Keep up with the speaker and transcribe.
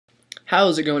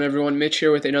How's it going, everyone? Mitch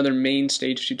here with another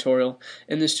Mainstage tutorial.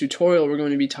 In this tutorial we're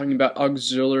going to be talking about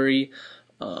auxiliary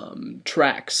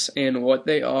tracks and what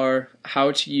they are,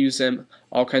 how to use them,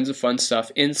 all kinds of fun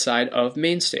stuff inside of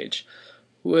Mainstage.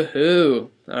 Woohoo!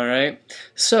 Alright,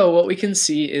 so what we can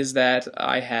see is that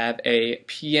I have a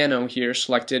piano here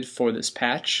selected for this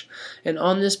patch, and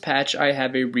on this patch I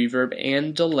have a reverb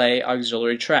and delay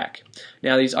auxiliary track.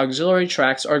 Now these auxiliary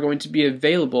tracks are going to be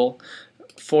available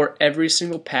for every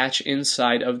single patch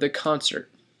inside of the concert.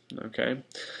 Okay,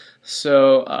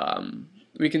 so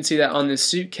we can see that on this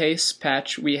suitcase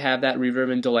patch we have that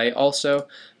reverb and delay also,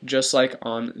 just like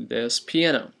on this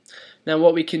piano. Now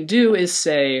what we can do is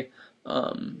say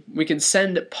we can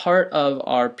send part of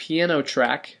our piano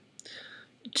track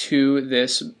to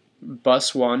this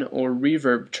bus 1 or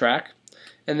reverb track,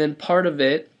 and then part of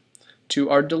it to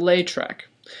our delay track.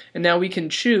 And now we can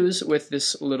choose with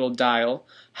this little dial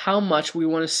how much we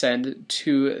want to send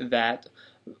to that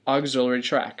auxiliary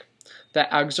track.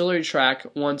 That auxiliary track,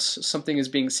 once something is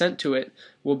being sent to it,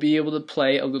 will be able to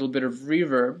play a little bit of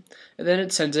reverb, and then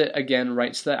it sends it again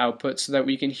right to the output so that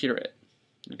we can hear it.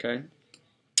 Okay.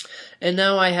 And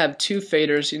now I have two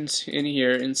faders in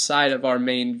here inside of our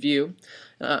main view.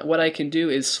 What I can do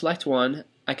is select one,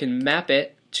 I can map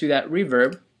it to that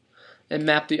reverb, and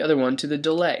map the other one to the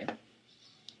delay.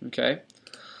 Okay.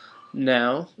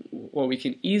 Now, what we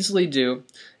can easily do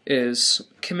is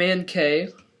Command K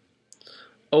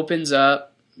opens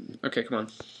up,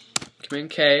 Command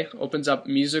K opens up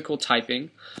musical typing,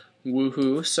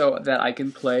 woohoo, so that I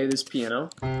can play this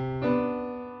piano.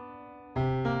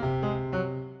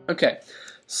 Okay,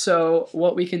 so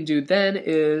what we can do then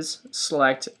is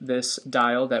select this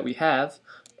dial that we have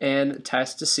and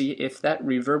test to see if that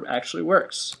reverb actually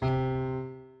works.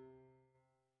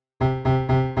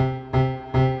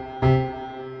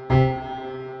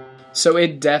 So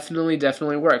it definitely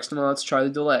works. Now let's try the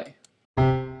delay.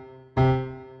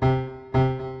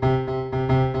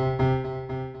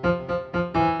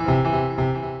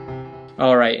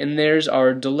 Alright, and there's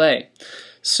our delay.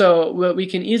 So what we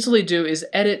can easily do is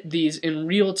edit these in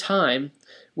real time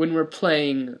when we're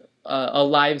playing a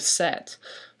live set.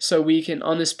 So we can,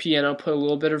 on this piano, put a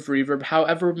little bit of reverb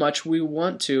however much we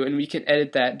want to, and we can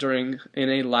edit that in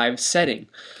a live setting.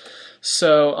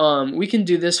 So we can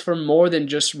do this for more than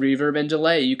just reverb and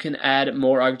delay. You can add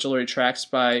more auxiliary tracks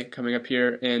by coming up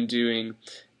here and doing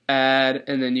add,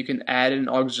 and then you can add an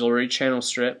auxiliary channel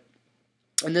strip.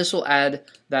 And this will add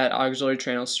that auxiliary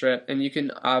channel strip, and you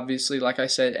can obviously, like I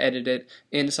said, edit it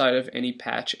inside of any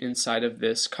patch inside of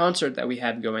this concert that we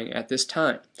have going at this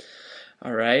time.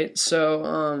 Alright,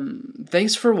 so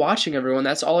thanks for watching, everyone.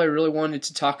 That's all I really wanted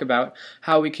to talk about,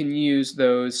 how we can use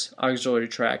those auxiliary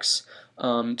tracks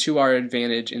to our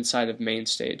advantage inside of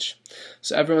Mainstage.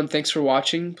 So everyone, thanks for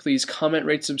watching. Please comment,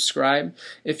 rate, subscribe.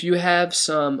 If you have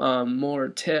some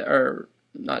more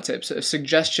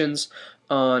suggestions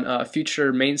on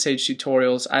future Mainstage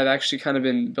tutorials, I've actually kind of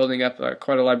been building up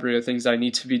quite a library of things that I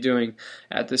need to be doing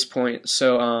at this point.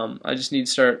 So I just need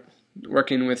to start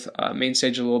working with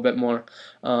Mainstage a little bit more.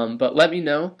 But let me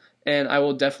know, and I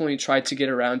will definitely try to get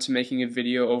around to making a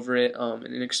video over it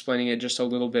and explaining it just a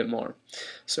little bit more.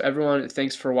 So everyone,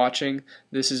 thanks for watching.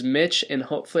 This is Mitch, and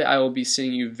hopefully I will be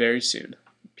seeing you very soon.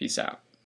 Peace out.